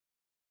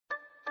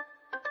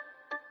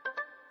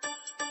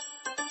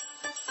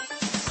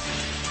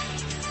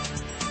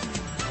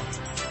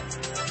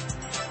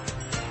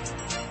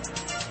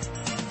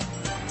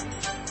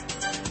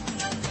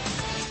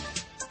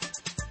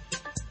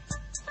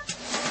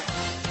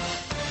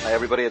Hi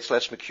everybody, it's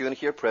Les McEwen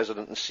here,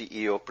 President and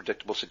CEO of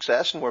Predictable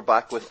Success, and we're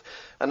back with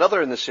another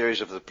in the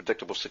series of the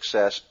Predictable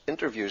Success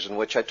interviews in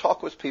which I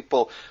talk with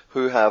people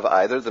who have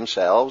either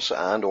themselves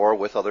and or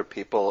with other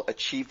people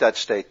achieved that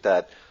state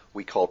that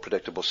we call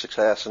predictable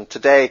success. And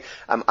today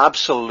I'm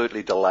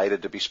absolutely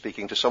delighted to be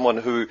speaking to someone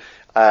who,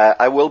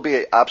 I will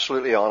be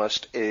absolutely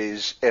honest,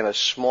 is in a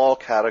small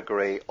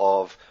category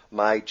of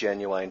my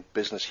genuine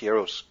business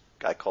heroes.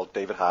 Guy called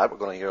David Hyatt. We're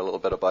going to hear a little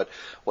bit about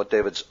what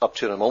David's up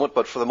to in a moment.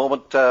 But for the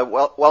moment,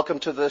 welcome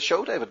to the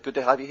show, David. Good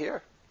to have you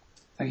here.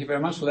 Thank you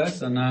very much,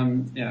 Les. And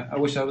I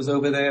wish I was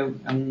over there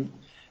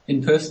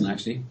in person,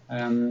 actually.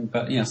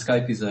 But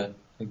Skype is a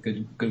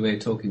good way of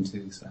talking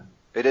to. So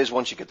it is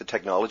once you get the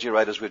technology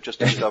right, as we've just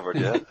discovered.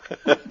 Yeah.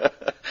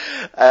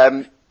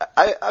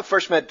 I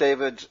first met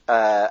David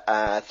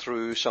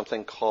through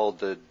something called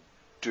the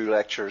Do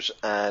Lectures,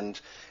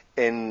 and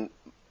in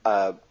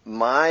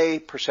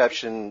my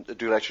perception, the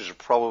Do Lectures are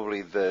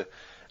probably the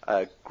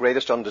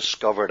greatest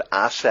undiscovered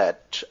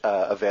asset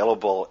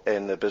available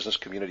in the business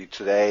community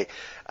today.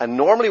 And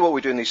normally what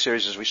we do in these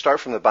series is we start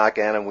from the back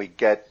end and we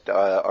get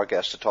our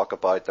guests to talk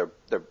about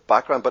their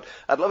background. But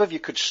I'd love if you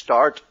could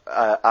start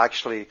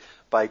actually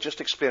by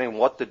just explaining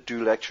what the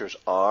Do Lectures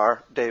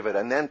are, David,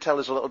 and then tell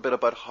us a little bit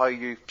about how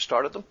you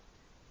started them.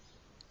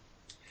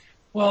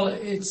 Well,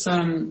 it's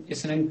an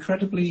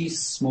incredibly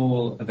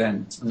small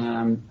event,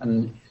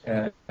 and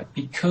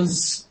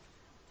because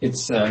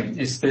it's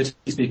 30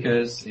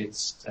 speakers,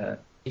 it's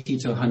 80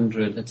 to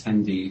 100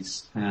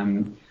 attendees,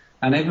 and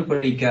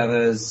everybody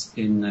gathers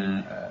in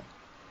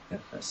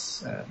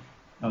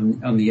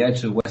on the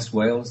edge of West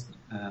Wales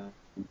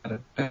at a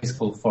place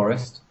called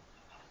Forest,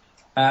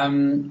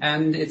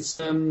 and it's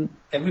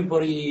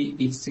everybody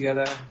eats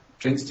together,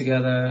 drinks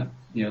together,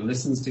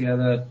 listens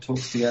together,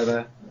 talks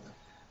together.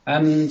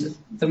 And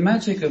the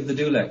magic of the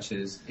Do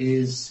Lectures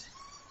is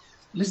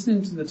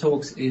listening to the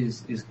talks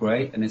is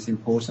great and it's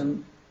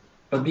important,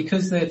 but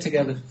because they're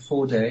together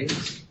for 4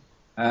 days,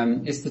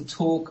 it's the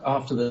talk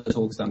after the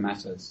talks that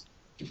matters.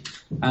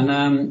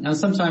 And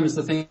sometimes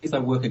the things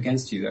that work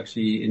against you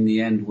actually in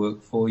the end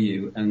work for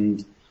you.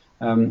 And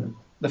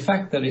the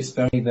fact that it's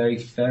very, very,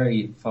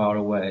 very far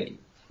away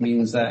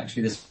means that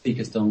actually the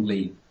speakers don't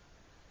leave.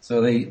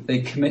 So they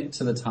commit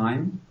to the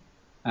time,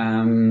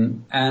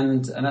 and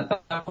at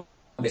that point,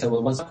 they say,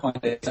 well, once a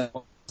point,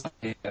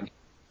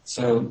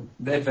 so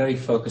they're very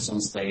focused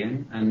on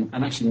staying, and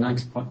actually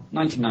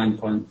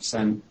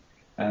 99%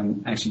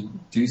 actually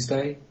do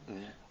stay.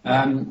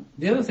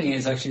 The other thing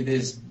is actually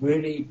there's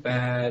really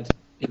bad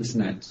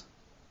internet.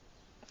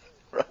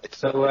 Right.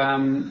 So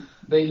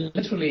they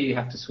literally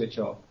have to switch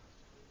off.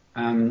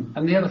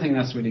 And the other thing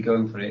that's really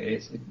going for it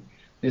is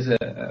there's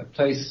a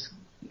place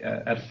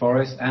at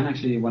Forest, and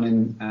actually one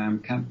in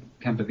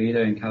Campo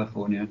Vida in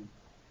California,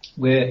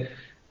 where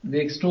the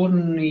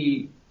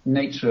extraordinary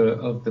nature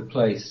of the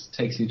place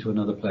takes you to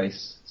another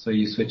place, so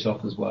you switch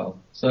off as well.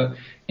 So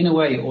in a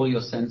way, all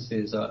your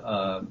senses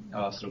are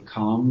sort of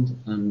calmed,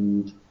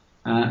 and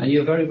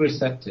you're very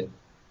receptive.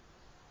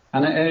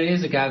 And it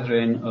is a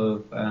gathering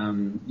of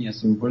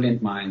some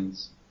brilliant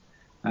minds.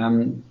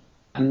 And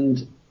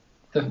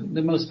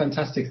the most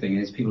fantastic thing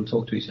is people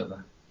talk to each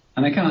other.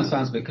 And it kind of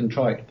sounds a bit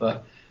contrite,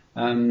 but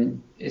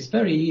it's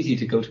very easy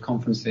to go to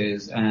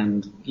conferences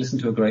and listen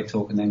to a great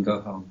talk and then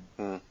go home.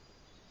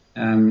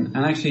 And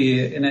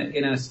actually,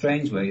 in a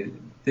strange way,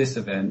 this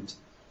event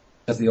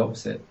does the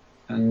opposite.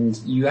 And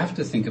you have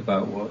to think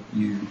about what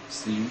you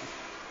see,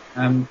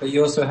 but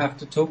you also have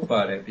to talk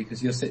about it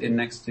because you're sitting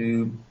next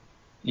to,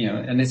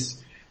 and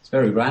it's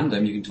very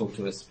random. You can talk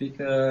to a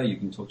speaker, you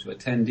can talk to an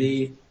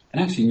attendee,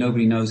 and actually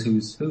nobody knows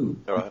who's who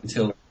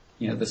until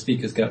the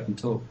speakers get up and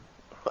talk.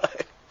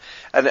 Right.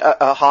 And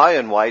how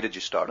and why did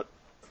you start it?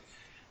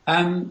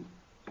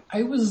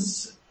 I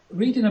was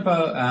reading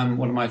about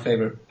one of my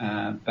favorite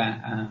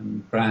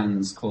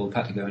brands called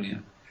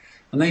Patagonia,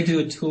 and they do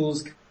a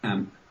tools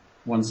camp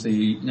twice a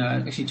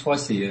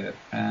year,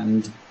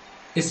 and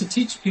it's to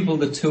teach people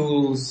the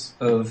tools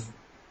of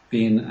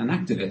being an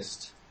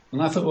activist.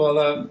 And I thought,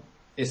 well,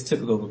 it's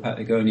typical of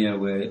Patagonia,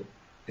 where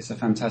it's a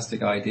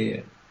fantastic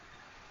idea.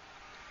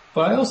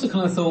 But I also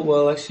kind of thought,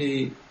 well,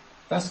 actually,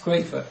 that's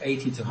great for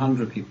 80 to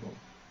 100 people,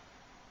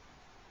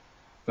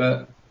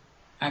 but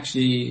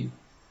actually,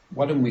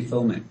 why don't we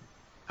film it?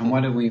 And why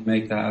don't we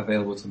make that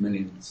available to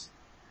millions?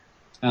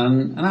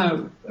 And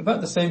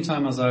about the same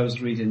time as I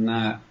was reading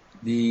that,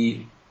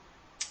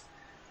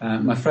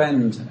 my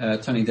friend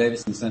Tony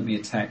Davison sent me a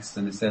text,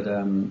 and it said,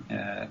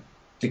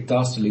 Dick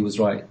Dastardly was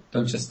right.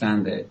 Don't just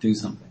stand there, do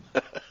something.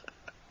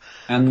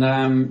 And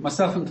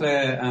myself and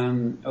Claire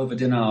over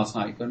dinner last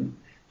night, and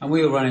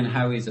we were running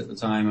Howie's at the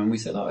time, and we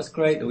said, it's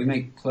great that we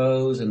make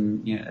clothes,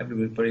 and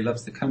everybody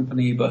loves the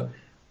company, but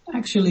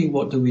actually,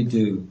 what do we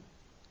do?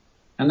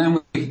 And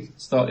then we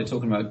started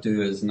talking about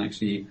doers, and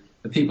actually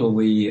the people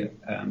we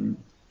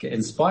get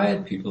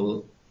inspired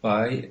people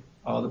by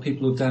are the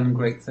people who've done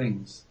great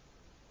things.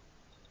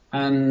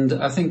 And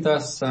I think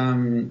that's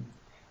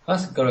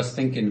got us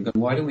thinking,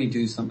 why don't we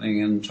do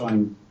something and try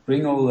and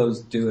bring all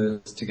those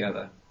doers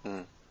together?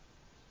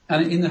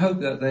 And in the hope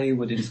that they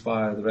would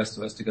inspire the rest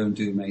of us to go and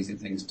do amazing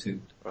things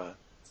too. Right.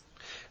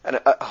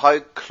 And how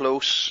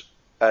close,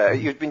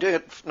 you've been doing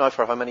it now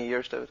for how many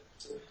years, David?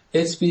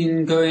 It's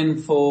been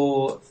going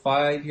for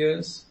 5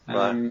 years.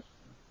 Right.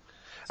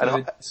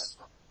 And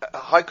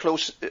how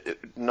close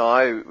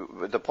now,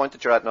 the point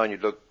that you're at now, and you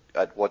look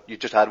at what, you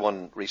just had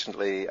one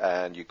recently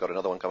and you've got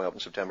another one coming up in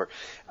September,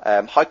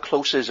 how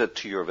close is it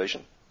to your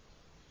vision?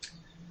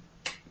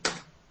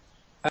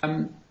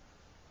 I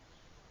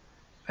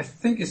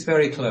think it's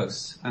very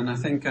close, and I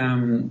think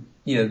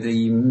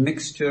the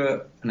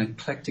mixture and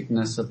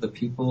eclecticness of the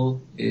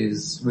people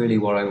is really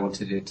what I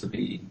wanted it to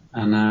be,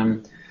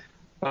 and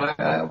but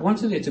I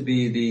wanted it to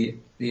be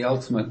the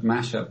ultimate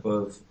mashup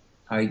of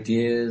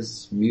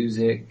ideas,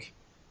 music,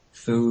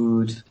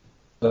 food,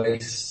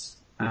 place.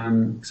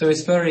 So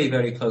it's very,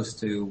 very close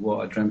to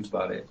what I dreamt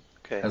about it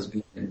has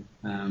been,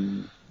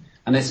 and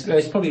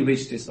it's probably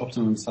reached its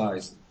optimum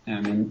size.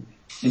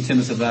 In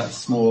terms of that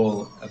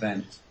small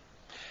event.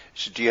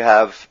 So do you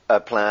have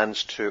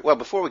plans to, well,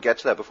 before we get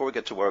to that, before we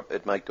get to where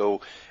it might go,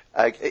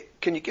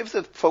 can you give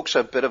the folks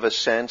a bit of a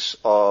sense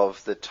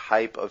of the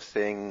type of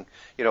thing,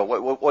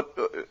 what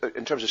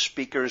in terms of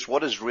speakers,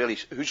 who's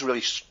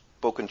really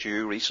spoken to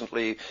you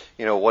recently?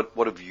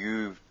 What have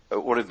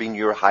been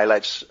your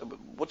highlights?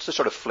 What's the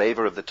sort of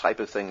flavor of the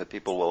type of thing that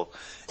people will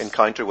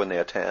encounter when they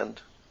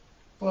attend?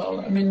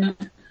 Well,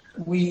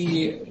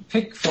 we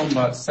pick from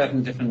about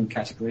 7 different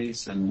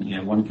categories,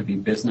 and one could be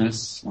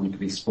business, one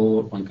could be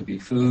sport, one could be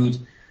food,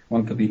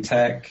 one could be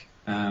tech,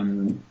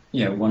 one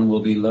will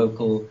be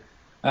local,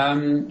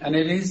 and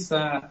it is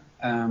that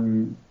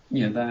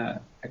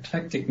that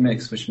eclectic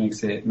mix which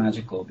makes it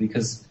magical,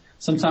 because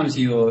sometimes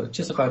you're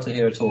just about to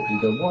hear a talk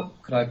and go, what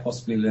could I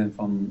possibly learn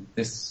from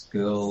this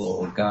girl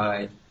or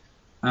guy?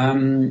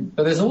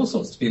 But there's all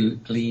sorts to be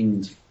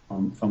gleaned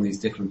from these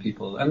different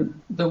people,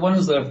 and the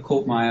ones that have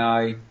caught my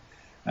eye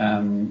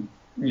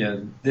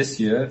this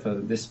year, for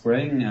this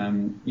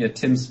spring,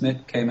 Tim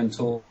Smith came and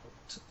talked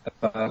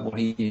about what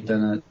he had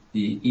done at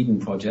the Eden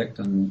Project,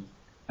 and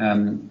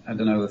I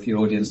don't know if your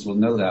audience will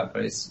know that,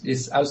 but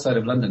it's outside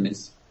of London.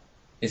 It's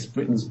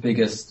Britain's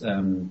biggest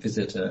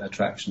visitor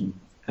attraction,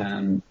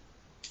 and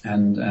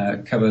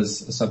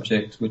covers a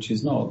subject which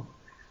is not,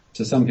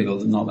 to some people,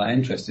 not that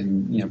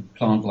interesting,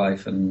 plant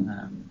life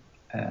and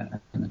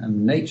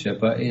nature,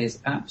 but it is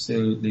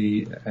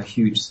absolutely a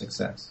huge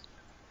success.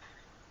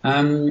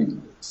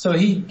 So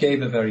he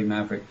gave a very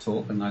maverick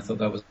talk, and I thought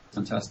that was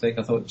fantastic.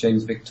 I thought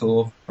James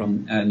Victor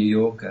from New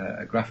York,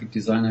 a graphic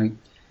designer,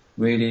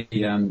 really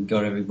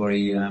got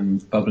everybody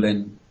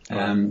bubbling.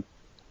 And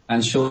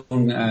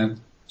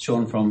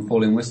Sean from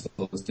Falling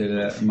Whistles did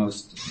a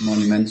most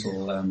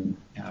monumental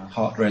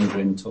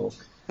heart-rendering talk.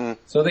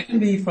 So they can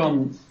be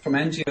from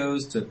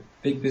NGOs to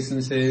big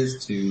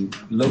businesses to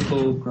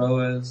local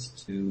growers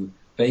to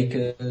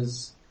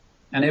bakers.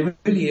 And it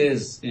really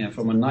is,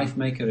 from a knife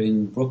maker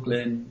in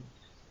Brooklyn,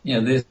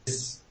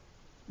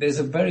 there's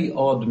a very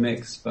odd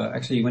mix, but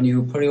actually when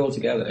you put it all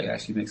together, it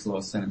actually makes a lot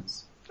of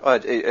sense.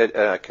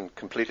 I can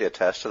completely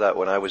attest to that.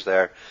 When I was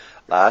there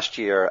last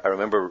year, I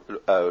remember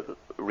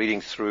reading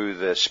through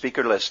the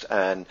speaker list,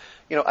 and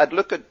I'd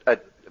look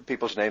at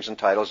people's names and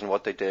titles and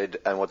what they did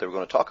and what they were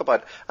going to talk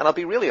about, and I'll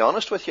be really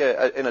honest with you,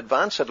 in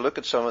advance I'd look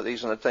at some of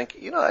these and I'd think,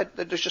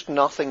 there's just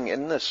nothing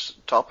in this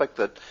topic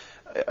that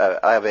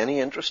I have any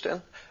interest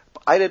in.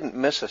 I didn't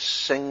miss a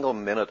single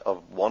minute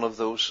of one of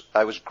those.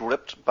 I was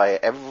gripped by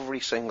every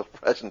single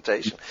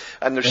presentation.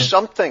 And there's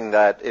something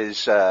that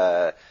is,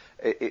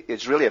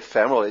 it's really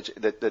ephemeral.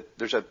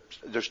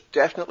 There's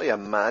definitely a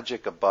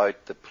magic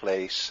about the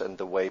place and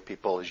the way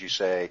people, as you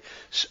say,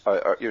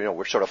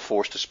 we're sort of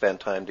forced to spend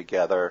time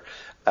together,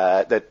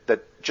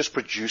 that just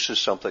produces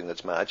something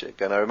that's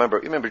magic. And I remember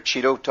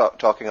Cheeto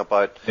talking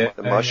about the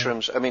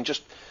mushrooms.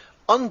 Just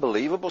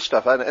unbelievable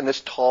stuff. And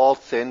this tall,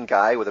 thin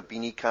guy with a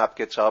beanie cap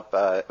gets up,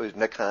 with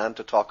Nick Hand,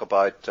 to talk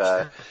about,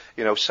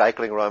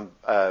 cycling around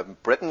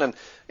Britain. And,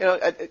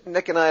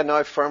 Nick and I are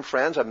now firm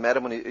friends. I met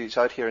him when he's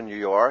out here in New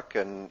York,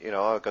 and,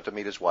 I got to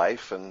meet his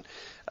wife, and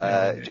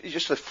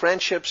just the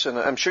friendships. And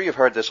I'm sure you've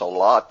heard this a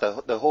lot.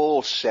 The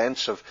whole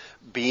sense of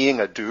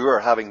being a doer,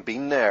 having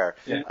been there,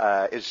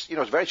 is,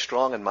 it's very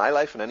strong in my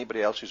life, and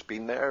anybody else who's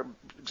been there,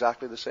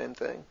 exactly the same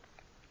thing.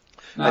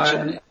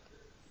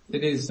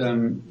 It is,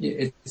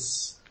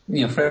 it's,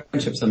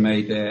 friendships are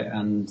made there,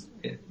 and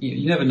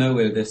you never know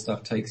where this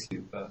stuff takes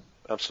you, but.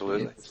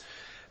 Absolutely.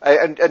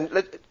 And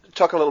let's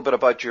talk a little bit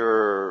about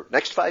your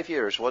next 5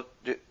 years.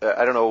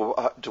 I don't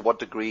know to what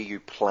degree you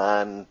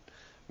plan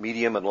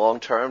medium and long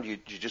term. Do you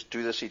just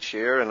do this each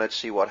year and let's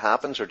see what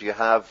happens, or do you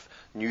have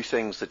new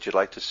things that you'd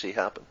like to see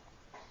happen?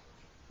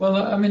 Well,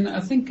 I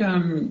think,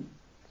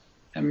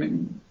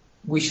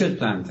 we should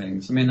plan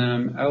things.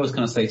 I always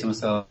kind of say to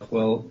myself,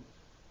 well,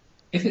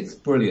 if it's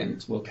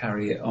brilliant, we'll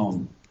carry it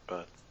on.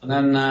 Right. And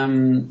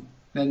then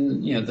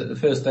the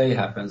first day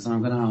happens, and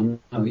I'm going, oh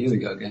no, here we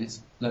go again. It's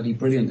bloody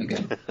brilliant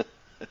again.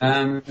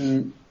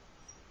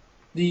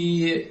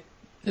 The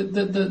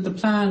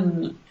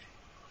plan,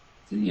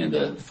 the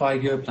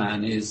 5-year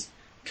plan is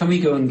can we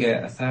go and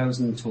get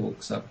 1,000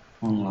 talks up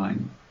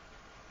online?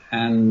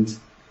 And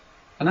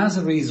as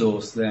a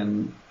resource,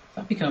 then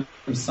that becomes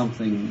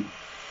something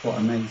quite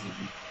amazing.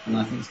 And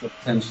I think it's got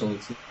potential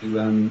to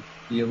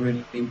be a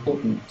really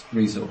important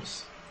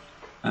resource.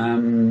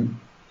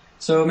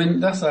 So I mean,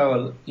 that's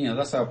our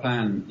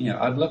plan.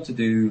 I'd love to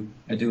do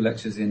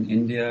lectures in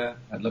India.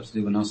 I'd love to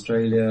do one in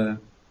Australia.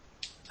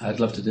 I'd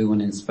love to do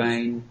one in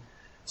Spain.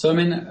 So I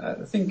mean,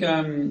 I think,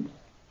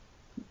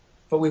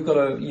 but we've got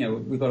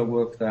to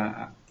work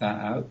that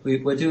out.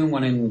 We're doing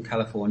one in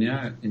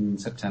California in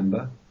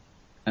September,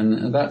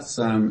 and that's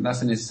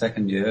in its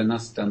second year, and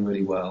that's done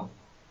really well.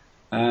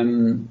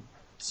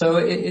 So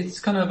it's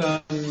kind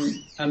of,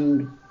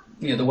 and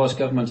the Welsh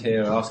government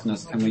here are asking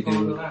us, can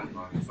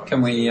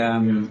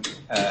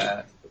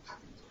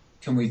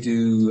we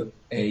do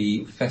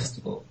a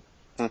festival?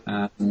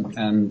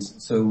 And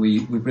so we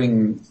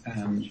bring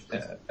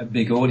a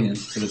big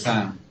audience to the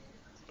town.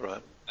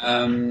 Right.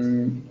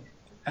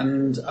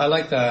 And I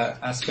like that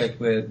aspect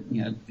where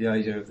the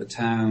idea of the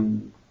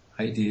town,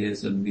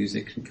 ideas and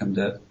music can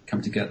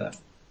come together.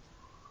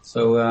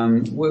 So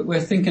we're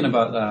thinking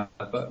about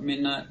that. But I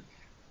mean,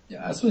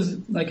 I suppose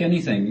like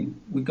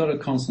anything, we've got to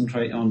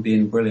concentrate on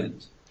being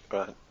brilliant.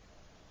 Right.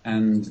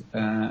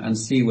 And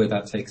see where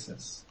that takes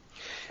us.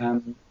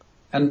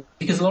 And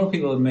because a lot of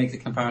people make the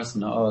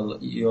comparison, oh,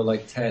 you're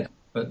like TED.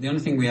 But the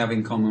only thing we have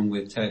in common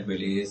with TED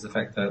really is the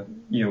fact that,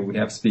 we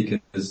have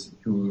speakers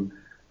who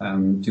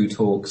do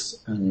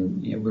talks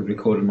and we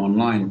record them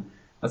online.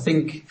 I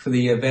think for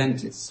the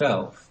event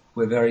itself,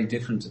 we're very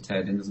different to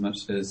TED in as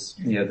much as,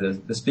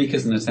 the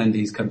speakers and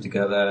attendees come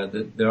together.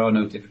 There are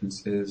no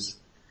differences.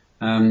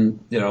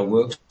 There are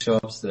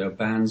workshops, there are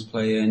bands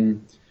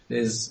playing.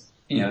 There's,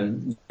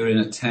 you're in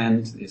a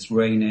tent, it's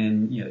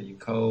raining, you're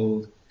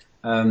cold.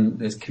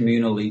 There's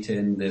communal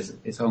eating, there's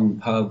its own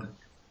pub.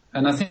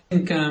 And I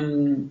think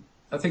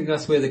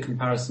that's where the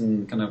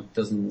comparison kind of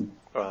doesn't,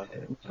 right.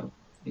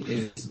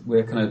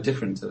 We're kind of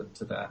different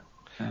to that.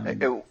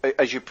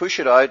 As you push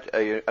it out,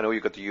 I know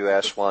you've got the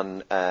US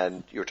one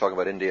and you were talking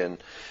about India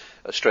and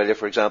Australia,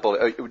 for example.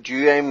 Do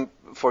you aim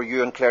for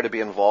you and Claire to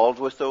be involved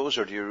with those,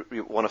 or do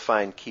you want to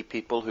find key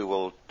people who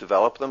will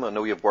develop them? I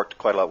know you've worked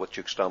quite a lot with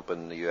Duke Stump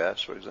in the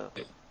US, for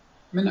example.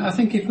 I mean, I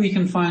think if we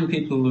can find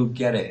people who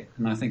get it,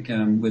 and I think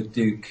with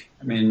Duke,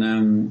 I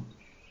mean,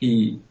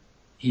 he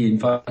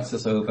invites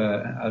us over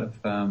out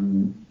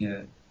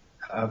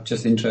of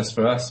just interest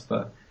for us,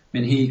 but I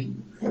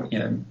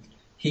mean,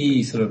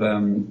 he sort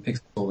of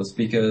picks all the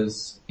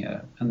speakers,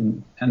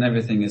 and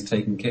everything is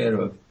taken care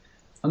of.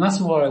 And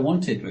that's what I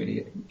wanted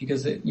really,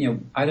 because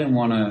I didn't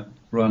want to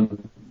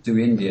do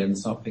India and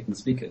start picking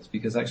speakers,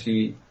 because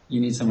actually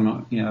you need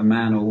someone, a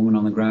man or woman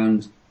on the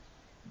ground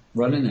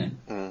running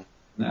it. Mm.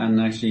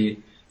 And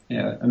actually,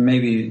 and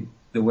maybe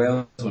the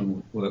Wales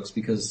one works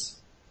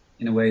because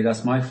in a way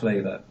that's my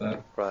flavour,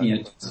 but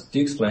right.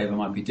 Duke's flavour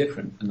might be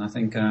different. And I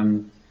think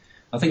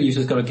you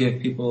just got to give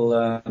people,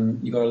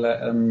 you got to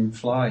let them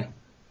fly,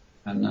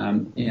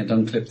 and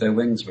don't clip their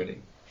wings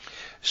really.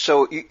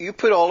 So you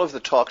put all of the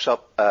talks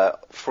up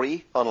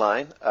free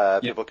online.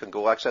 People can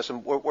go access them.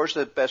 Where's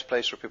the best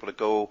place for people to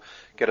go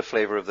get a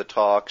flavour of the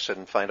talks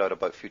and find out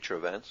about future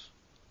events?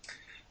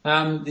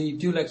 The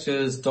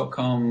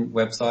dolectures.com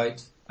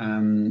website,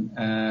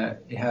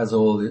 it has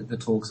all the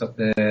talks up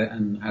there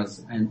and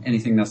has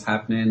anything that's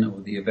happening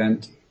or the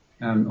event,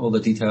 all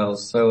the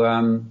details. So,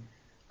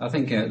 I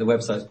think the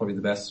website is probably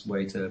the best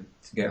way to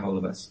get hold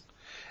of us.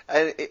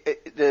 And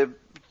the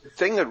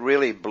thing that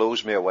really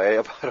blows me away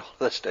about all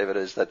this, David,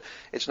 is that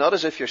it's not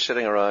as if you're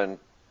sitting around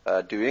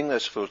doing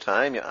this full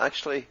time. You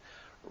actually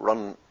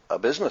run a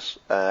business.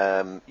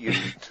 You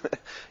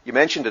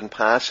mentioned in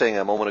passing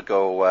a moment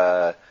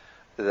ago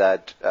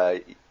that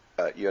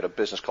you had a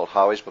business called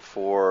Howie's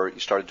before you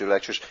started to do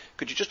lectures.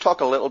 Could you just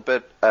talk a little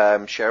bit,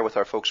 share with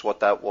our folks what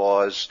that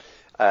was,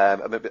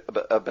 a bit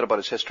about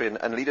its history,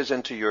 and lead us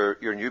into your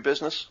new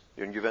business,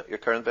 your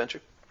current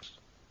venture?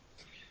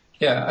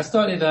 Yeah, I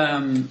started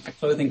a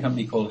clothing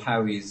company called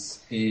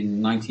Howie's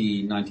in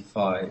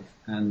 1995,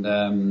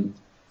 and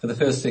for the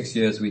first 6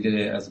 years we did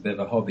it as a bit of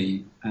a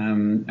hobby,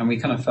 and we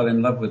kind of fell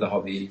in love with the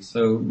hobby.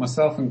 So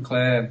myself and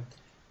Claire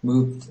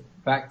moved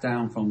back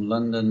down from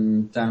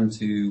London down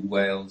to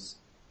Wales,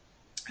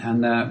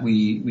 and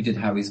we did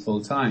Howie's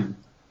full time.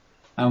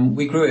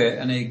 We grew it,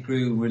 and it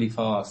grew really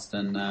fast,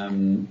 and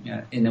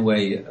in a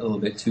way a little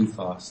bit too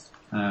fast.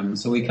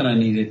 So we kind of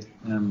needed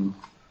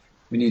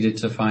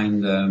to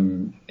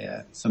find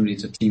somebody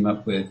to team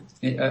up with.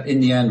 In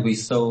the end, we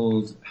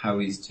sold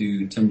Howie's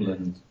to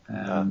Timberland,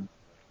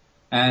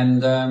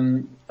 and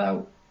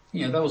that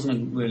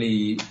wasn't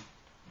really.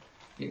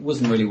 It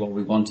wasn't really what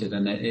we wanted,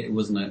 and it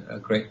wasn't a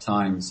great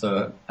time.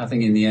 So I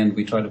think in the end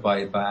we tried to buy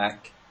it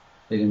back.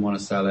 They didn't want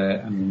to sell it,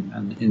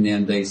 and in the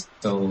end they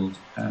sold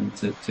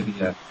to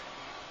VF.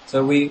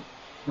 So we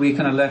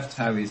kind of left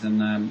Howie's,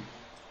 and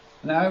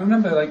I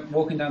remember like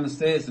walking down the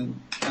stairs and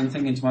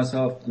thinking to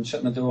myself and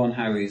shutting the door on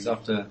Howie's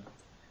after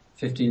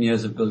 15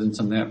 years of building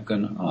something up,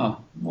 going,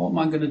 what am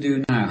I going to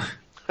do now?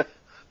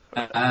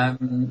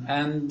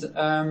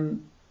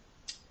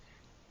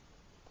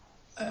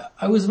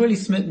 I was really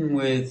smitten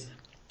with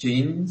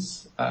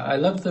jeans. I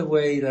loved the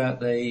way that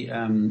they,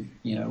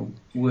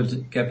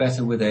 would get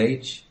better with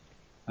age.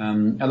 I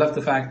loved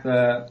the fact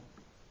that,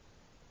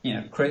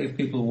 creative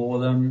people wore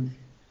them.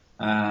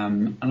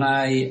 And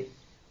I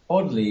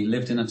oddly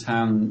lived in a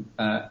town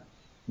that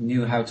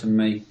knew how to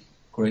make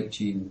great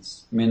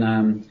jeans. I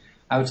mean,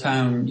 our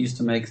town used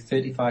to make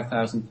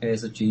 35,000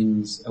 pairs of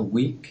jeans a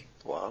week.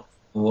 Wow.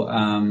 For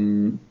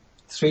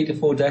 3 to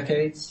 4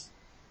 decades.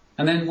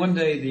 And then one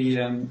day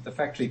the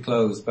factory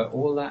closed, but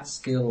all that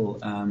skill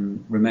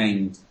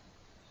remained.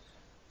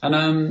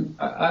 And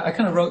I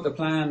kind of wrote the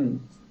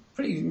plan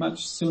pretty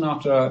much soon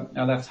after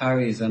I left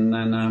Harry's, and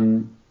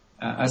then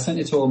I sent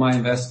it to all my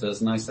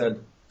investors, and I said,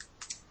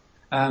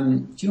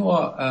 do you know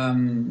what,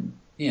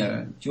 do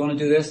you want to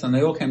do this? And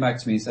they all came back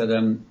to me and said,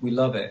 we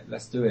love it,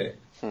 let's do it.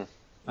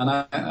 And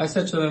I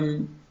said to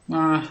them,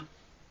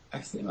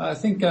 I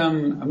think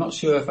I'm not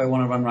sure if I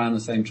want to run around the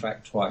same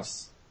track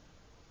twice.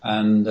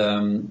 And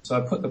so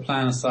I put the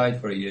plan aside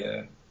for a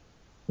year.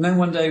 And then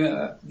one day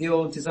the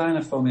old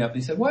designer phoned me up and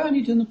he said, why aren't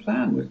you doing the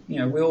plan?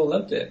 We all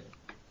loved it.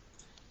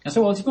 I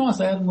said, well, to be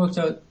honest, I hadn't worked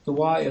out the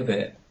why of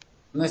it.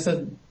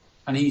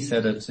 And he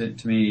said it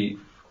to me,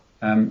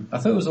 I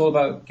thought it was all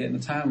about getting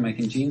the town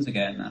making jeans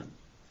again.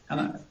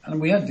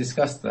 And we had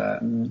discussed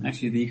that, and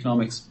actually the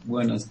economics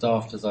weren't as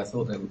daft as I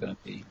thought they were going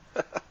to be.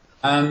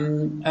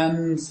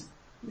 And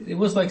it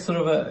was like sort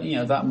of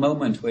that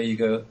moment where you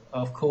go,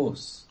 oh, of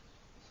course,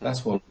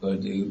 that's what we're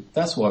going to do.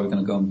 That's why we're going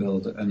to go and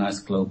build a nice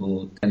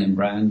global denim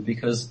brand,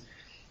 because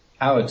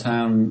our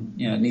town,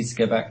 needs to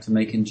get back to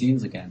making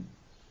jeans again.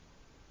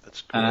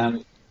 That's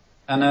great.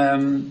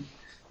 And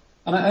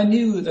I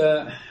knew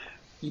that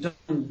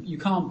you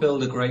can't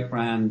build a great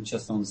brand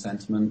just on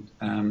sentiment.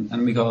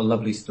 And we got a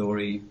lovely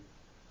story,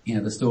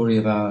 the story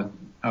of our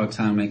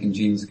town making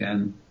jeans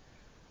again.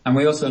 And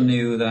we also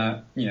knew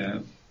that,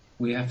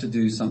 we have to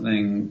do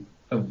something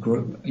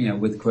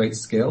with great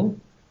skill.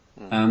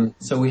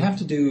 So we have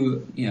to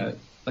do,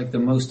 like the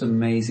most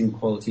amazing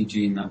quality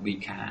jean that we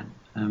can.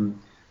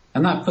 And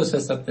that puts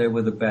us up there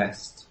with the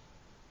best.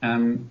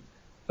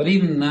 But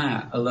even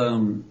that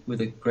alone,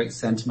 with a great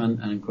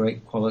sentiment and a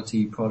great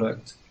quality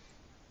product,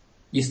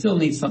 you still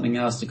need something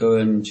else to go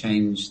and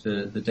change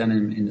the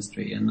denim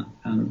industry. And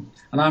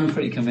I'm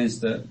pretty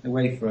convinced that the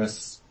way for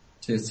us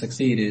to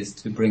succeed is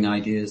to bring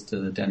ideas to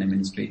the denim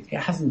industry. It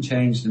hasn't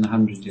changed in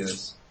 100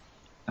 years.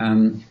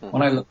 When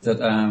I looked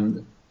at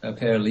a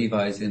pair of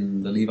Levi's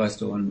in the Levi's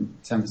store in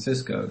San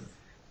Francisco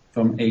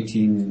from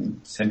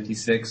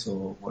 1876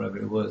 or whatever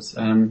it was,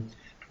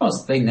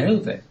 they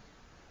nailed it.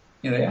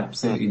 They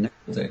absolutely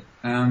nailed it.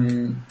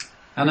 And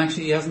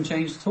actually it hasn't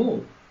changed at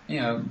all.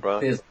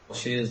 Right. There's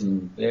washes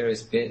and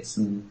various bits,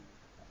 and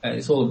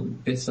it's all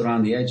bits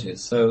around the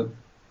edges. So,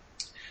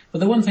 but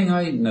the one thing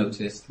I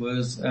noticed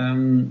was,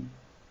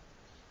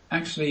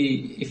 actually,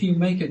 if you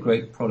make a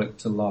great product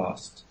to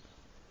last,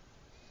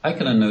 I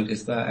kind of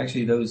noticed that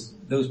actually those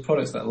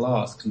products that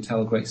last can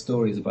tell great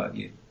stories about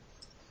you.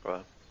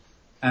 Right.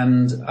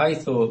 And I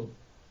thought,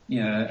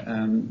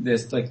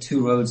 there's like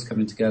two roads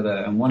coming together,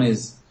 and one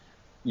is,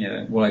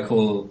 what I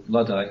call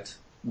Luddite,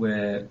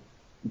 where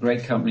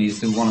great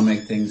companies who want to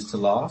make things to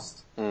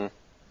last.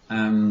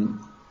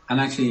 And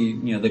actually,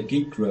 the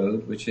geek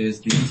road, which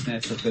is the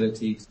internet's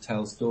ability to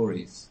tell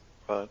stories.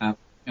 Right.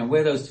 And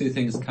where those two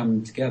things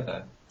come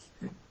together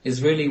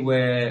is really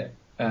where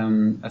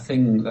a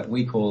thing that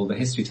we call the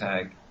history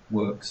tag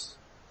works.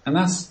 And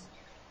that's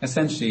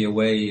essentially a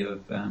way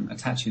of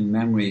attaching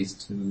memories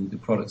to the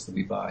products that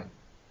we buy.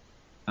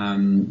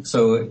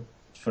 So,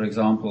 for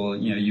example,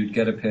 you'd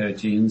get a pair of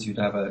jeans, you'd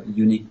have a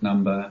unique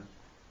number.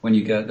 When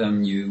you get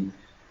them, you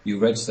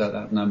register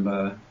that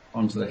number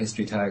onto the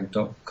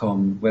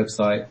historytag.com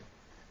website,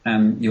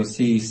 and you'll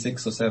see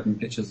 6 or 7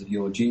 pictures of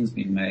your jeans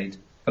being made.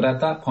 But at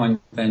that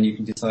point, then you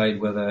can decide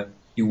whether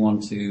you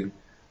want to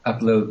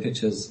upload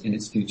pictures in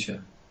its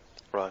future.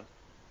 Right.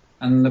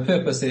 And the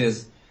purpose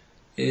is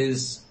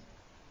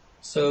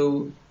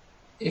so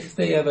if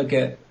they ever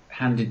get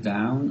handed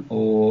down,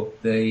 or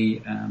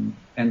they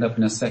end up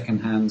in a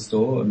second-hand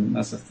store, and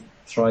that's a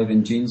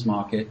thriving jeans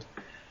market,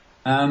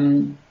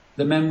 the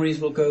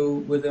memories will go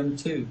with them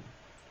too.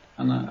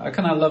 And I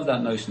kind of love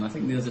that notion. I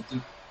think there's a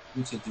deep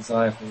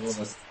desire for all of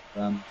us.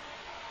 I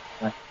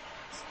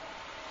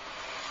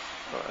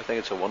think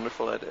it's a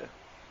wonderful idea.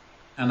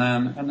 And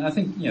I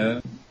think,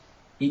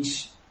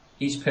 each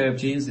pair of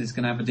jeans is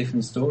going to have a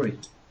different story.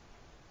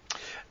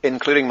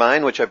 Including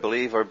mine, which I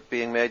believe are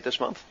being made this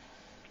month.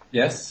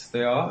 Yes,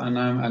 they are. And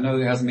I know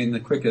it hasn't been the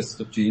quickest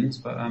of jeans,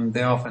 but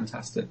they are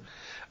fantastic.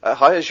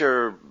 How has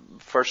your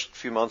first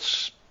few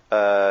months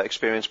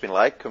experience been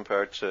like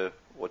compared to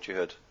what you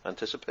had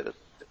anticipated?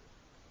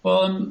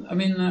 Well,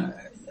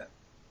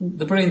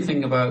 the brilliant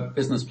thing about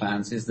business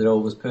plans is they're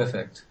always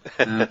perfect,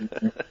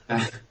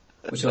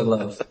 which I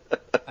love.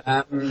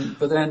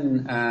 But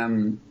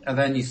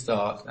then you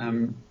start.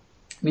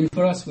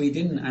 For us, we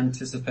didn't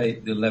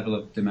anticipate the level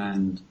of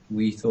demand.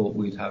 We thought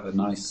we'd have a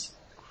nice,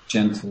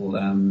 gentle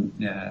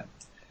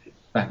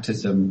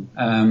baptism.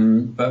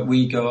 But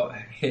we got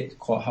hit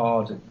quite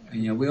hard.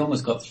 We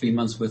almost got 3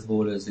 months worth of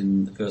orders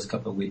in the first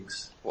couple of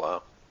weeks.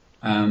 Wow.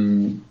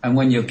 And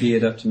when you're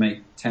geared up to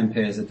make 10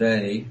 pairs a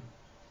day,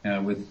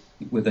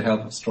 with the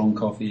help of strong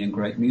coffee and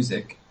great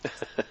music,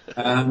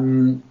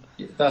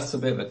 that's a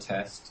bit of a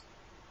test.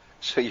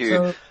 So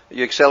you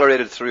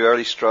accelerated through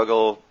early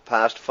struggle,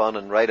 past fun,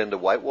 and right into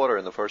whitewater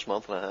in the first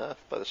month and a half.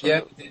 By the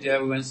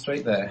we went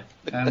straight there.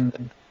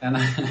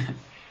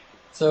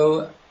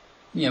 So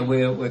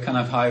we're kind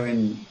of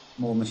hiring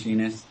more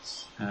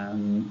machinists, we're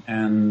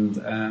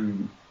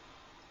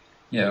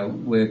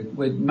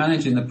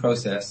managing the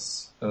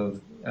process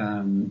of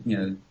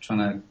trying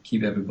to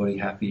keep everybody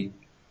happy,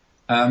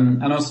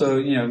 and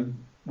also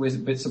we're a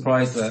bit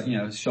surprised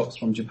that shops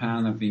from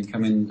Japan have been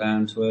coming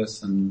down to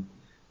us, and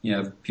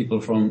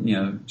people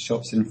from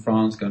shops in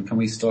France going, can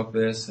we stock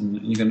this?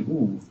 And you're going,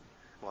 ooh.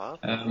 Wow.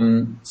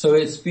 So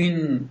it's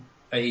been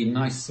a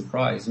nice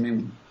surprise. So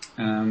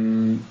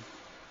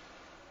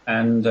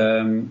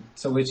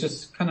we're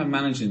just kind of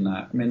managing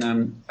that.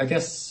 I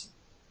guess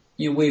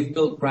we've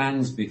built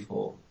brands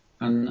before,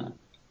 and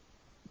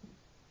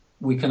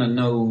we kind of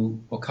know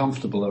we're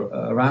comfortable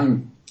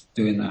around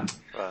doing that.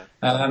 Right.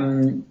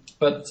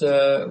 But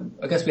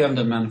I guess we haven't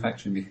done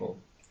manufacturing before,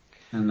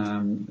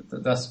 and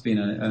that's been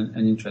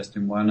an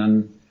interesting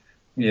one.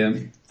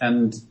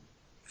 And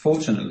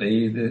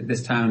fortunately,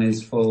 this town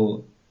is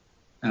full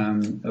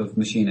of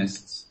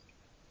machinists,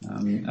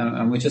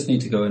 and we just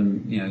need to go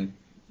and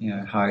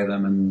hire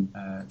them and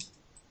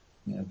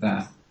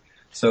that.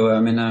 So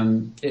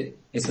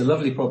it's a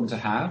lovely problem to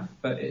have,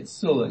 but it's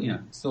still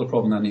a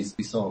problem that needs to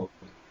be solved.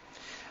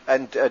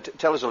 And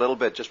tell us a little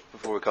bit, just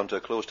before we come to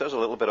a close, tell us a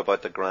little bit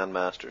about the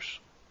Grandmasters.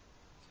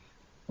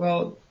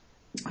 Well,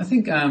 I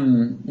think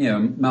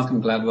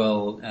Malcolm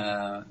Gladwell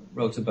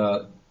wrote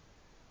about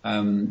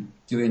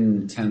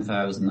doing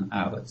 10,000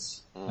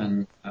 hours,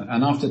 and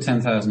after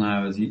 10,000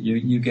 hours,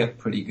 you get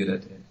pretty good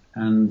at it.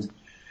 And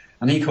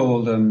he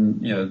called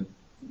it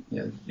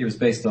was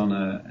based on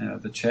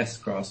the chess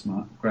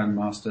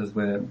grandmasters,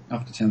 where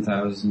after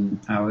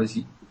 10,000 hours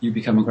you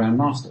become a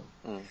grandmaster.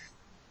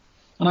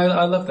 And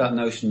I love that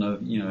notion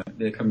of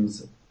there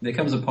comes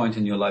a point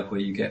in your life where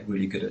you get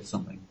really good at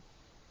something.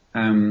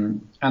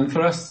 And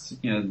for us,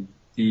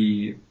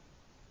 the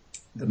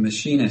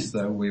machinists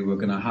that we were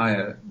going to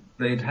hire,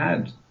 they'd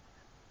had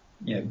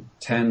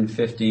 10,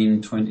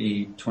 15,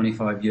 20,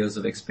 25 years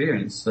of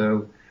experience.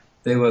 So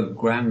they were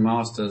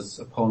grandmasters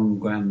upon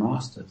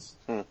grandmasters.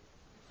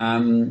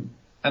 And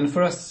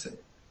for us,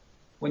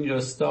 when you're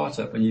a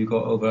startup and you've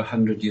got over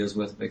 100 years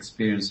worth of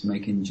experience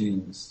making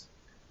jeans,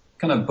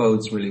 kind of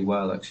bodes really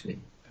well, actually.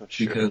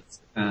 Sure. Because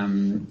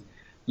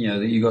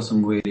you got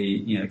some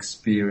really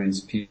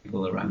experienced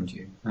people around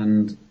you,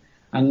 and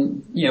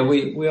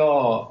we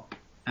are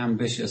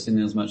ambitious in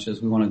as much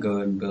as we want to go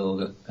and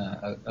build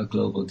a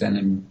global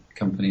denim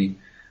company,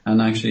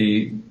 and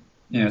actually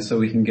so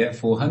we can get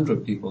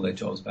 400 people their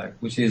jobs back,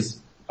 which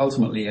is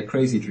ultimately a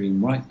crazy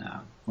dream right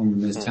now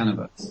when there's 10 of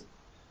us.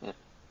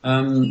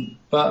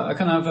 But I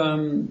kind of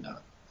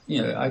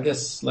I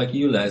guess like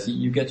you, Les,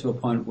 you get to a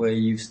point where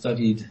you've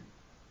studied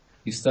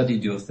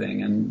your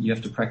thing, and you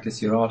have to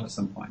practice your art at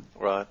some point.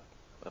 Right,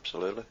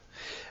 absolutely.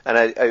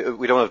 And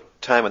we don't have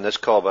time in this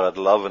call, but I'd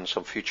love in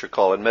some future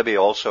call, and maybe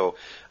also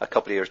a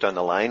couple of years down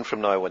the line from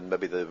now, when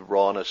maybe the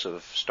rawness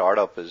of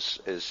startup is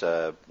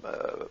a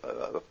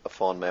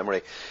fond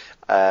memory.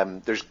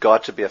 There's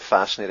got to be a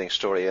fascinating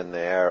story in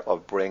there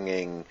of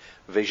bringing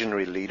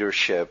visionary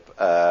leadership,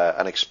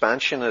 an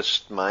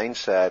expansionist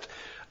mindset,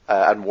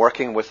 and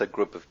working with a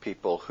group of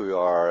people who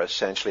are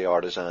essentially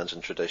artisans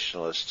and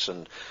traditionalists,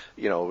 and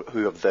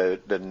who have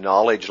the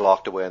knowledge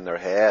locked away in their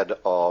head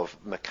of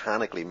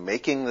mechanically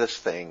making this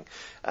thing,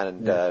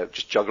 and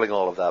just juggling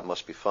all of that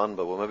must be fun.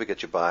 But we'll maybe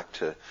get you back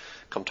to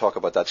come talk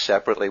about that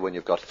separately when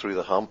you've got through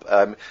the hump.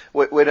 I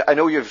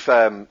know you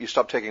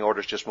stopped taking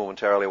orders just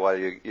momentarily while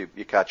you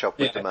catch up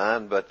with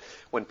demand, but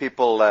when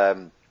people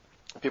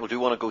do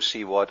want to go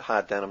see what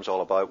Hyatt Denim's all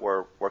about,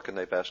 where can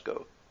they best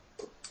go?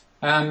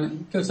 Go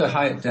to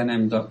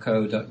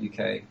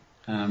hyattdenim.co.uk,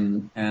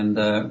 and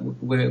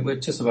we're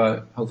just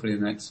about, hopefully,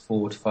 the next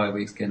 4 to 5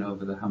 weeks getting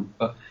over the hump.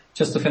 But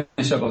just to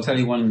finish up, I'll tell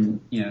you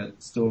one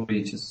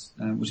story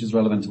which is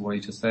relevant to what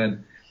you just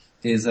said.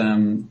 Is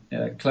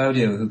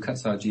Claudio, who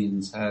cuts our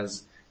jeans,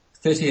 has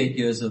 38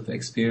 years of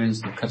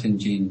experience of cutting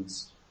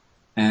jeans,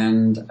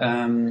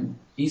 and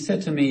he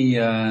said to me,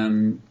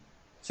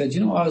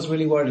 what I was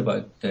really worried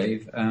about,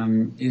 Dave,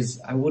 is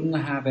I wouldn't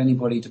have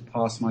anybody to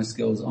pass my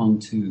skills on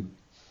to.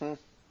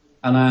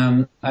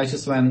 And I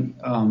just went,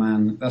 oh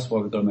man, that's why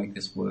we've got to make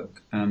this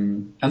work.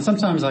 And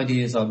sometimes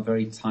ideas are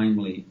very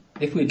timely.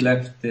 If we'd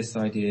left this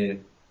idea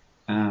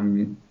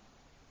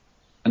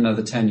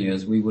another 10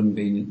 years, we wouldn't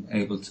be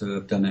able to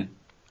have done it.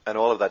 And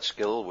all of that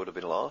skill would have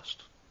been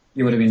lost?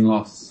 It would have been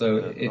lost. So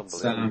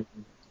it's it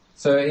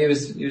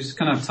was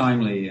kind of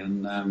timely,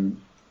 and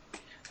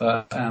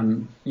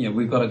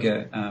we've got to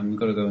go and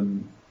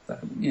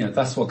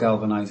that's what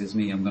galvanizes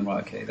me. I'm going,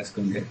 right, okay, let's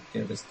go and get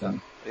this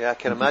done. Yeah, I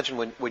can imagine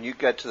when you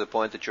get to the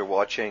point that you're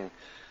watching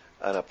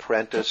an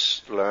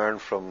apprentice learn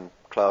from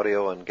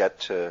Claudio and get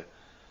to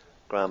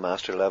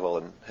Grandmaster level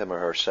and him or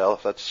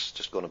herself, that's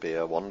just going to be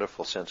a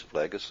wonderful sense of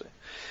legacy.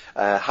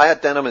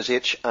 Hyatt Denham is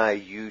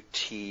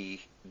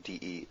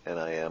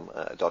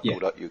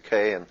hiutdenim.co.uk,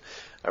 and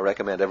I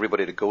recommend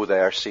everybody to go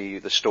there, see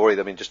the story.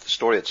 I mean, just the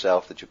story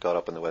itself that you've got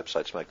up on the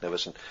website's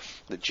magnificent.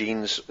 The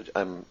jeans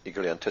I'm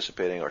eagerly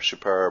anticipating are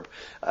superb.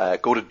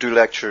 Go to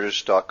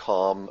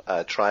dolectures.com,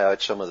 try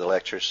out some of the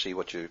lectures, see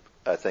what you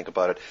think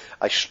about it.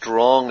 I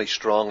strongly,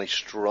 strongly,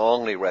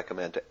 strongly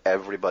recommend to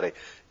everybody,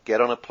 get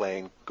on a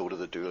plane, go to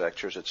the Do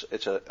Lectures.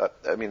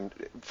 I mean,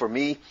 for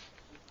me,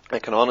 I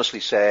can honestly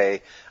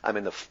say I'm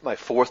in my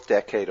fourth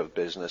decade of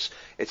business.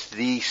 It's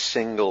the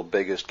single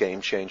biggest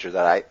game changer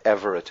that I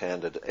ever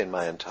attended in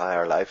my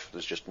entire life.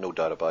 There's just no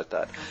doubt about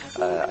that.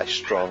 I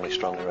strongly,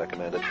 strongly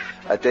recommend it.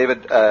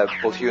 David,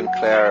 both you and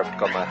Claire have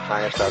got my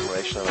highest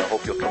admiration, and I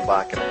hope you'll come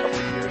back in a couple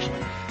of years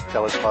and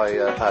tell us how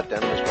Hyatt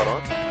Denham has got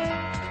on.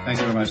 Thank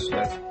you very much.